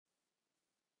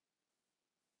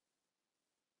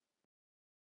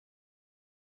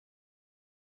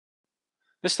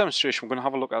This demonstration, we're going to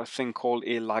have a look at a thing called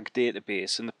a lag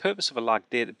database, and the purpose of a lag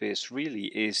database really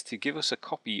is to give us a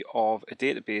copy of a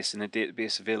database in a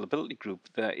database availability group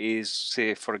that is,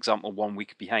 say, for example, 1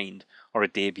 week behind or a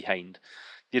day behind.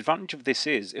 The advantage of this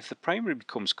is, if the primary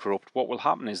becomes corrupt, what will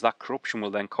happen is that corruption will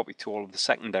then copy to all of the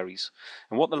secondaries.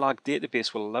 And what the lag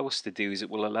database will allow us to do is it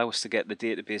will allow us to get the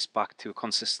database back to a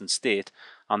consistent state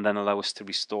and then allow us to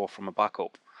restore from a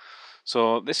backup.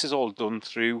 So this is all done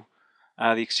through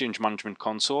the Exchange Management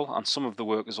Console, and some of the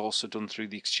work is also done through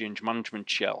the Exchange Management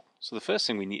Shell. So the first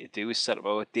thing we need to do is set up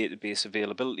our database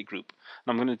availability group,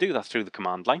 and I'm going to do that through the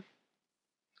command line.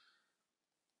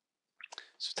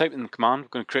 So type in the command, we're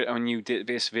going to create our new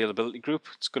database availability group.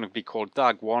 It's going to be called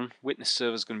DAG1. Witness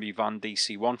server is going to be van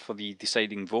DC1 for the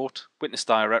deciding vote. Witness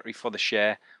directory for the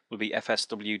share will be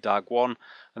FSW DAG1, and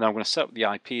then I'm going to set up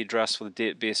the IP address for the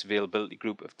database availability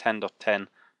group of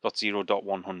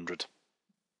 10.10.0.100.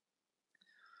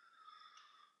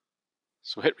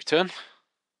 So hit return.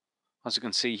 As you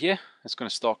can see here, it's going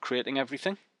to start creating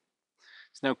everything.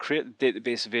 It's now created the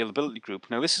database availability group.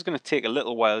 Now this is going to take a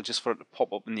little while just for it to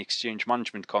pop up in the Exchange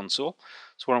Management Console.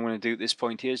 So what I'm going to do at this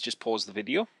point here is just pause the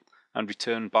video and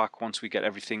return back once we get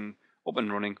everything up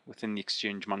and running within the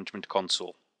Exchange Management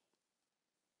Console.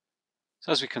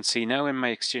 So as we can see now in my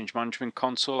Exchange Management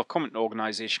Console, I've come into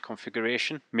Organization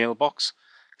Configuration, Mailbox,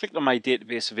 clicked on my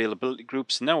database availability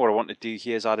groups. Now what I want to do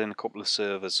here is add in a couple of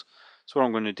servers. So what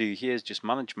I'm going to do here is just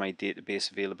manage my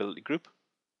database availability group.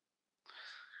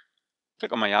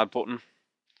 Click on my add button,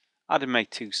 add in my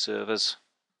 2 servers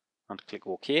and click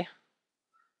OK.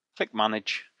 Click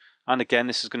manage, and again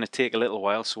this is going to take a little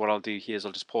while, so what I'll do here is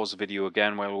I'll just pause the video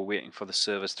again while we're waiting for the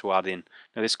servers to add in.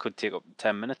 Now this could take up to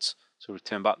 10 minutes, so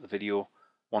return back to the video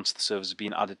once the servers have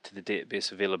been added to the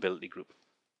database availability group.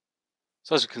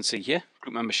 So as you can see here,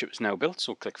 group membership is now built,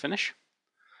 so click finish.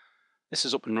 This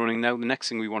is up and running now. The next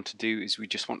thing we want to do is we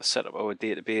just want to set up our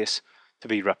database to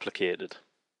be replicated.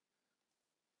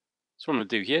 So what I'm going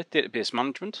to do here, database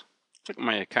management, click on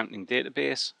my accounting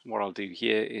database. What I'll do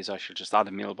here is I shall just add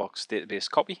a mailbox database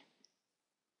copy.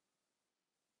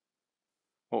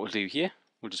 What we'll do here,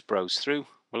 we'll just browse through.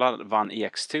 We'll add it to van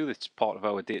ex2, that's part of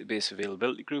our database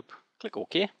availability group. Click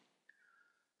OK,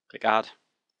 click add.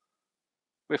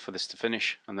 Wait for this to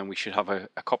finish, and then we should have a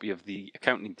copy of the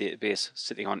accounting database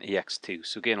sitting on ex2.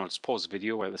 So again, I'll just pause the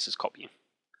video while this is copying.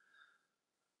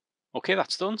 Okay,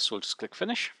 that's done, so we'll just click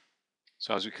finish.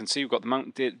 So as we can see, we've got the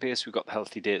mountain database, we've got the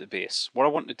healthy database. What I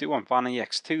want to do on van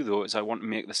ex2 though is I want to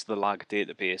make this the lag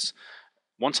database.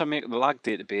 Once I make the lag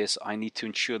database, I need to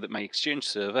ensure that my Exchange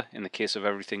server, in the case of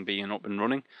everything being up and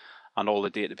running, and all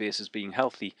the databases being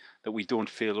healthy, that we don't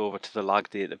fail over to the lag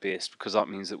database, because that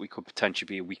means that we could potentially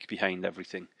be a week behind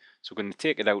everything. So we're going to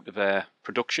take it out of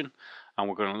production, and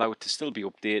we're going to allow it to still be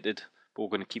updated, but we're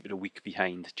going to keep it a week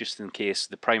behind, just in case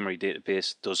the primary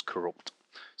database does corrupt.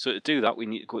 So to do that, we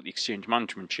need to go to the Exchange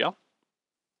Management Shell.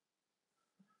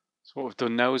 So what we've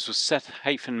done now is we've set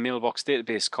 -mailbox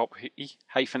database copy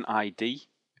 -id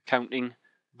accounting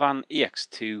van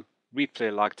ex2 replay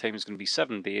lag time is going to be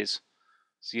 7 days.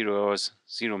 0 hours,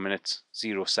 0 minutes,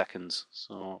 0 seconds.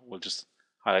 So we'll just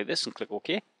highlight this and click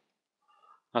OK.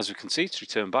 As we can see, it's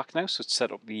returned back now, so it's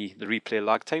set up the replay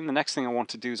lag time. The next thing I want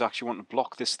to do is actually want to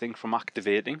block this thing from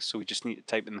activating, so we just need to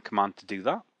type in the command to do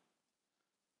that.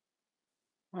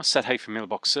 I'll set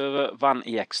 -mailbox server van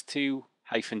ex2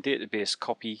 -database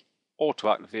copy auto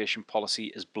activation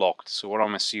policy is blocked. So what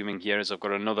I'm assuming here is I've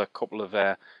got another couple of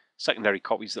secondary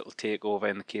copies that will take over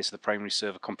in the case of the primary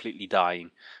server completely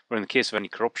dying. But in the case of any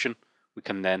corruption, we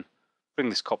can then bring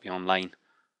this copy online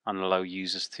and allow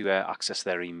users to access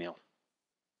their email.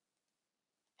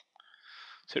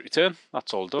 So hit return,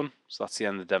 that's all done. So that's the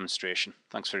end of the demonstration.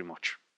 Thanks very much.